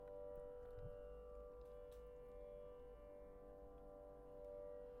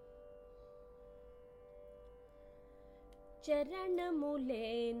చరణములే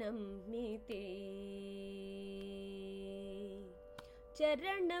నమ్మితే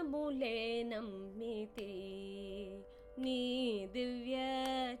చరణములే నమ్మితే నీ దివ్య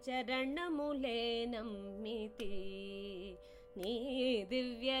చరణములే నమ్మితే నీ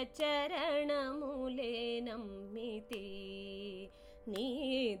దివ్య చరణములే నమ్మితే నీ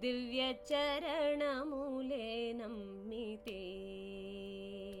దివ్య చరణములే నమ్మితే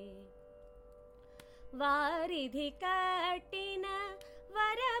వారిధి కట్టిన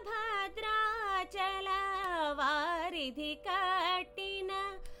వరభద్రాచల వారిధి కట్టిన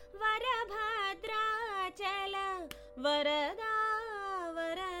వరభద్రాచల వరదా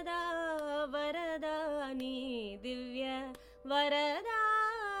వరదా వరదా నీ దివ్య వరదా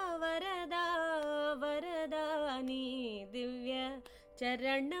వరదా వరదా నీ దివ్య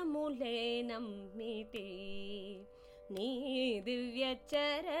చరణములే నమ్మితే నీ దివ్య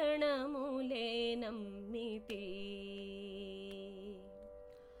చరణములే నమ్మితే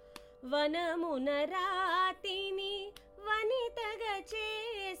వనమున రాతిని వనితగా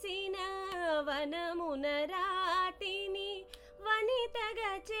చేసిన వనమున రాతిని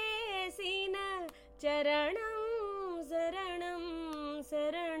వనితగా చేసిన చరణం శరణం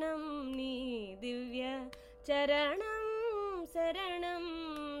శరణం నీ దివ్య చరణం శరణం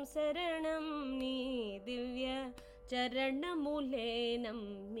శరణం నీ దివ్య చరణములే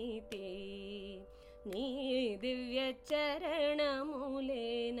నమ్మితే నీ దివ్య చరణములే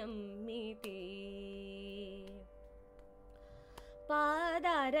నమ్మితే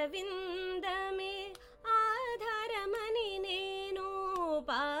పాదారవిందమే ఆధారమని నేను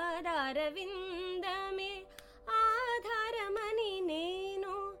పాదారవిందమే ఆధారమని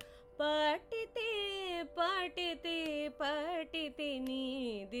నేను పఠితే పఠితే పఠితే నీ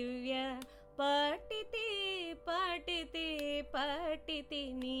దివ్య పఠితే పఠితే పఠితే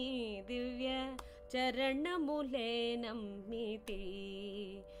నీ దివ్య చరణములే నమ్మితే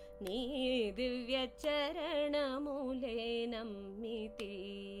నీ దివ్య చరణములే నమ్మితే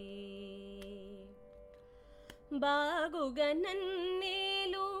బాగుగా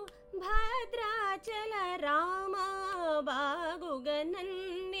నన్నేలు భద్రాచల రామ బాగుగా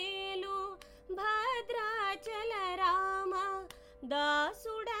నన్నేలు భద్రాచల రామ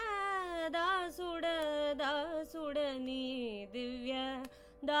దాసుడా దాసుడా దాసుడ నీ దివ్య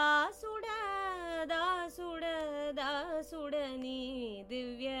దాసుడా దాసుడా దాసుడ నీ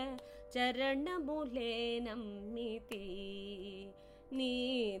దివ్య చరణములే నమ్మితే నీ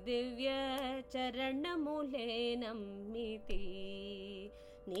దివ్య చరణములే నమ్మితే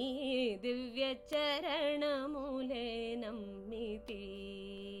నీ దివ్య చరణములే నమ్మితే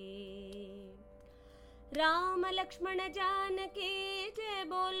राम लक्ष्मण जानकी जय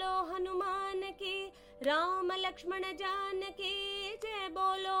बोलो हनुमान की राम लक्ष्मण जानकी जय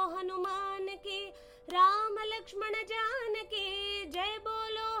बोलो हनुमान की राम लक्ष्मण जानकी जय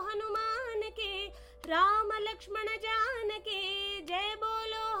बोलो हनुमान की राम लक्ष्मण जानकी जय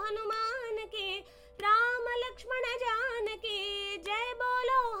बोलो हनुमान की राम लक्ष्मण जानकी जय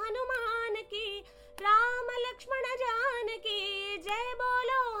बोलो हनुमान की राम लक्ष्मण जानकी जय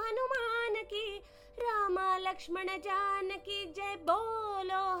बोलो हनुमान की राम लक्ष्मण जानकी जय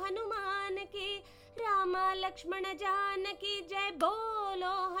बोलो हनुमान की राम लक्ष्मण जानकी जय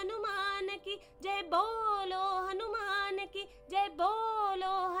बोलो हनुमान की जय बोलो हनुमान की जय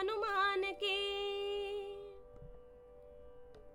बोलो हनुमान की।